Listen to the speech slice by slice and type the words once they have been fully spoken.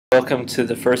Welcome to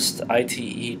the first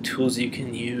ITE Tools You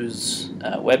Can Use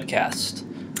webcast.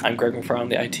 I'm Greg McFarland,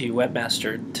 the ITE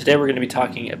Webmaster. Today we're going to be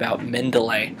talking about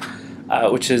Mendeley,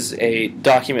 which is a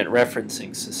document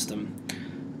referencing system.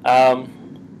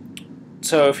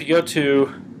 So if you go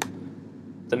to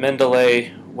the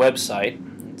Mendeley website,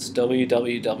 it's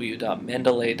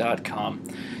www.mendeley.com.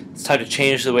 It's time to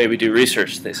change the way we do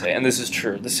research, they say, and this is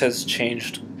true. This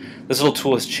little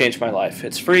tool has changed my life.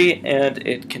 It's free, and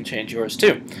it can change yours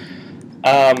too.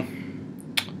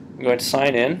 I'm going to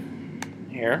sign in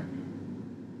here.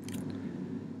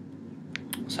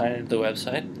 Sign into the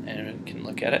website, and we can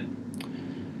look at it.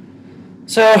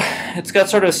 So it's got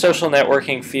sort of a social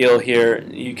networking feel here.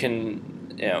 You can,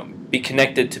 be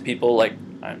connected to people like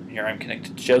I'm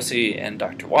connected to Josie and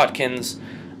Dr. Watkins.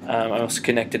 I'm also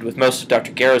connected with most of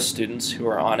Dr. Guerra's students who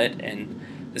are on it, and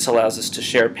this allows us to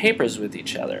share papers with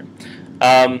each other.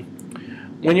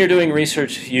 When you're doing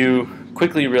research, you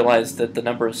quickly realize that the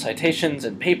number of citations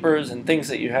and papers and things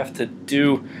that you have to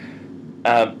do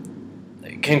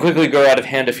can quickly go out of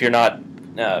hand if you're not,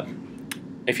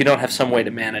 if you don't have some way to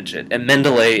manage it. And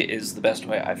Mendeley is the best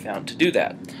way I've found to do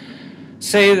that.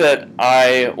 Say that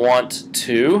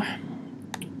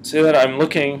I'm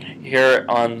looking here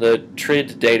on the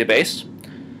TRID database,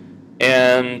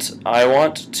 and I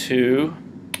want to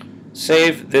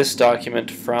save this document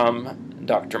from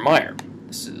Dr. Meyer.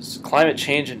 This is Climate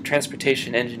Change and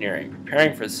Transportation Engineering,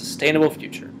 Preparing for a Sustainable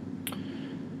Future.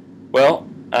 Well,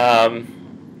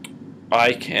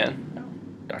 I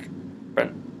can... Dr.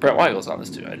 Brent Weigel's on this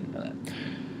too, I didn't know that.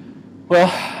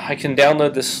 Well, I can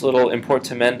download this little Import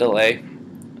to Mendeley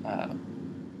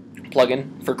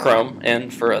plugin for Chrome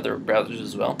and for other browsers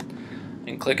as well,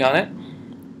 and click on it,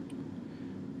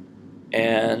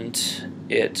 and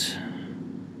it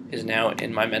is now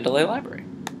in my Mendeley library.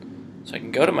 So I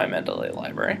can go to my Mendeley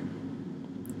library,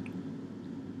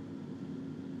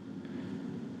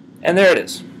 and there it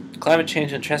is. Climate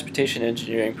Change and Transportation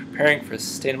Engineering, Preparing for a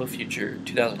Sustainable Future,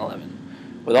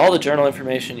 2011. With all the journal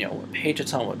information, what page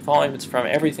it's on, what volume it's from,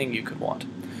 everything you could want.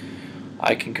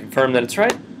 I can confirm that it's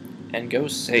right, and go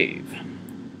save.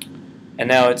 And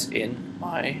now it's in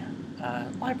my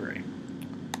library.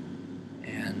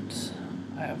 And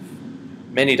I have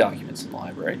many documents in the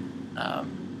library.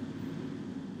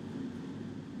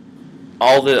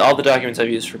 All the documents I've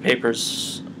used for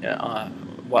papers,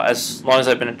 as long as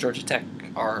I've been at Georgia Tech,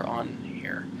 are on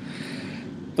here.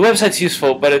 The website's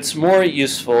useful, but it's more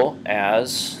useful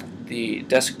as the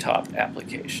desktop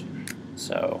application.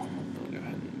 So we'll go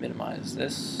ahead and minimize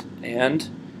this and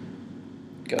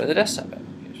go to the desktop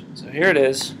application. So here it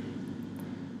is.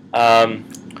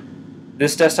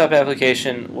 This desktop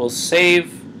application will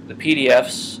save the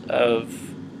PDFs of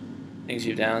things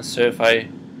you've done. So if I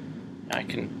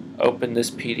can open this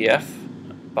PDF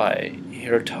by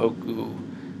Hirotoku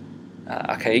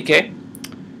Akaike.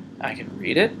 I can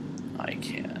read it. I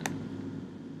can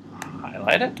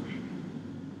highlight it.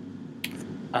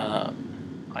 I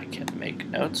can make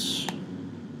notes.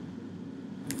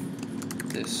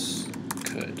 This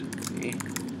could be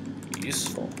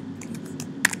useful.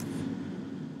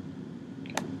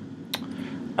 Okay.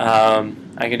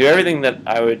 I can do everything that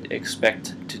I would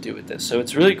expect to do with this. So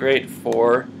it's really great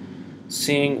for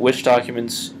seeing which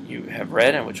documents you have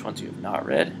read and which ones you have not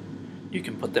read. You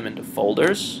can put them into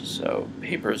folders, so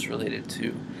papers related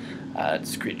to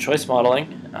discrete choice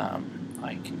modeling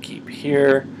I can keep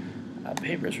here.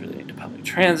 Papers related to public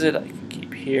transit I can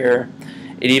keep here.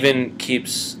 It even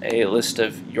keeps a list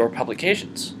of your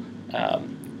publications,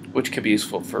 which could be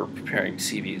useful for preparing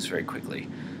CVs very quickly.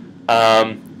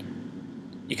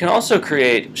 You can also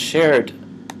create shared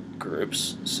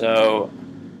groups. So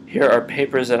here are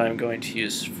papers that I'm going to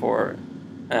use for,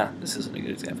 this isn't a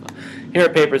good example. Here are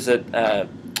papers that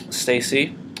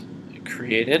Stacy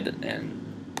created, and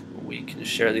we can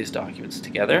share these documents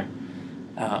together.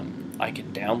 I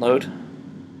can download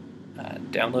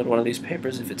one of these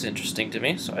papers if it's interesting to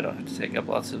me, so I don't have to take up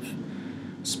lots of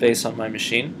space on my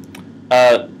machine.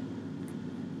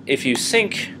 If you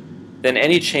sync, then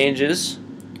any changes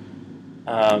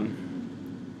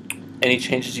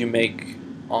you make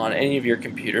on any of your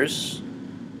computers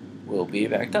will be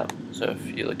backed up. So if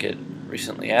you look at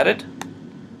recently added,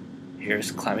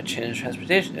 here's Climate Change and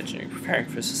Transportation Engineering, Preparing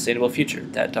for a Sustainable Future,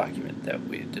 that document that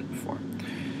we did before.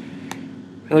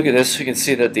 If we look at this, we can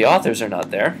see that the authors are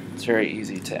not there. It's very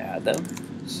easy to add them.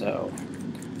 So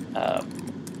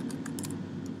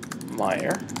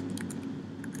Meyer,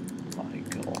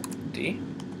 Michael D,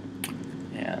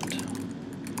 and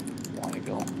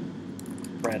Weigel,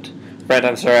 Brent. Brent,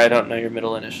 I'm sorry, I don't know your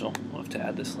middle initial. We'll have to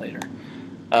add this later.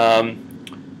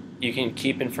 You can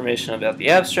keep information about the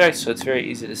abstract, so it's very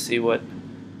easy to see what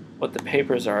the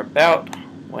papers are about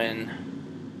when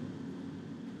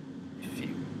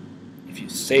if you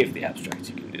save the abstract,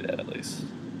 you can do that at least.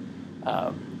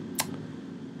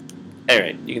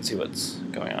 Anyway, you can see what's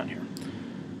going on here.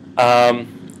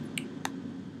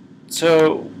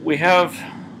 So we have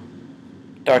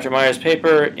Dr. Meyer's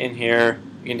paper in here.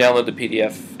 You can download the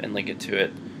PDF and link it to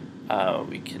it.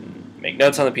 We can make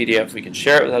notes on the PDF. We can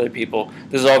share it with other people.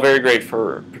 This is all very great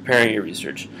for preparing your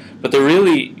research. But the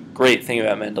really great thing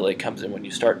about Mendeley comes in when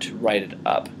you start to write it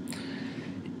up.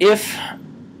 If,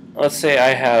 let's say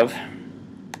I have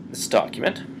this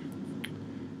document.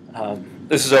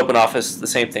 This is OpenOffice. The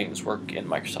same things work in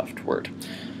Microsoft Word.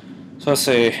 So let's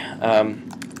say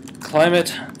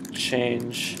climate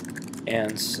change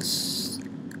and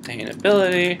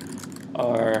sustainability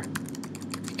are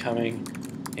becoming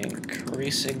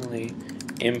increasingly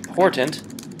important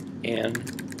in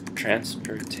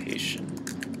transportation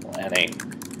planning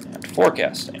and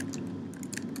forecasting.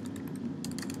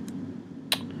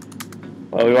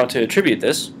 Well, we want to attribute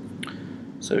this,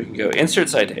 so we can go insert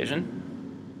citation.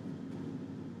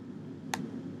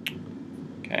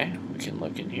 Okay, we can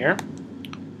look in here.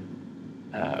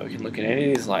 We can look in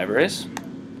any of these libraries.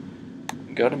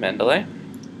 Go to Mendeley,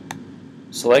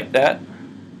 select that,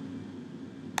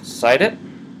 cite it,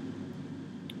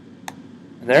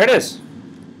 and there it is.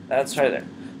 That's right there.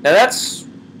 Now that's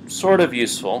sort of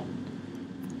useful.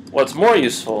 What's more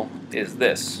useful is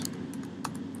this.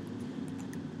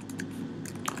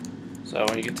 So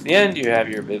when you get to the end, you have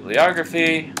your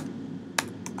bibliography,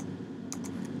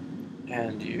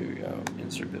 and you go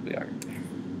insert bibliography.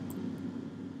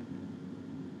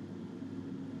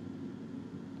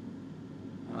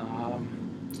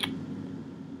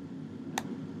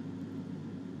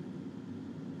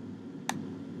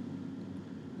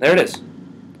 There it is.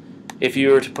 If you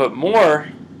were to put more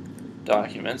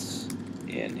documents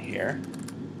in here,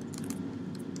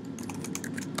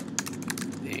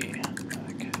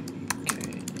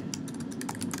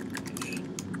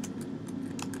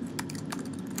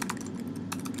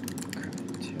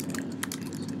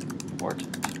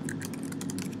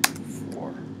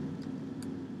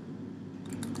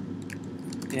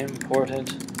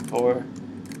 important for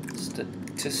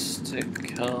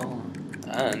statistical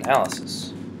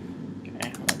analysis. Okay, I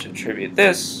want to attribute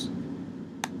this.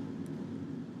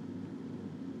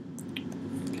 You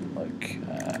can look,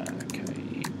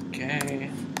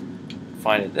 okay,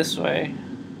 find it this way.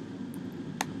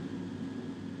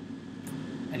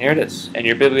 And here it is. And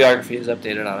your bibliography is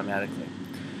updated automatically.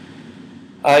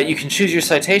 You can choose your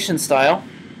citation style.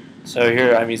 So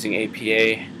here I'm using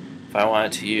APA. If I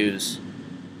wanted to use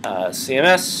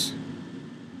CMS,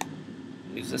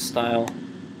 use this style,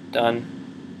 done,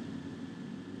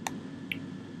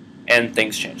 and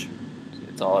things change.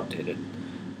 It's all updated.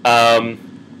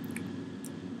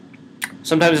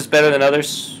 Sometimes it's better than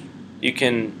others.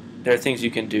 There are things you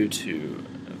can do to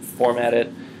format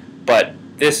it, but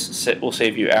this will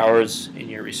save you hours in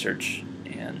your research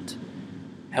and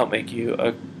help make you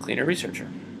a cleaner researcher.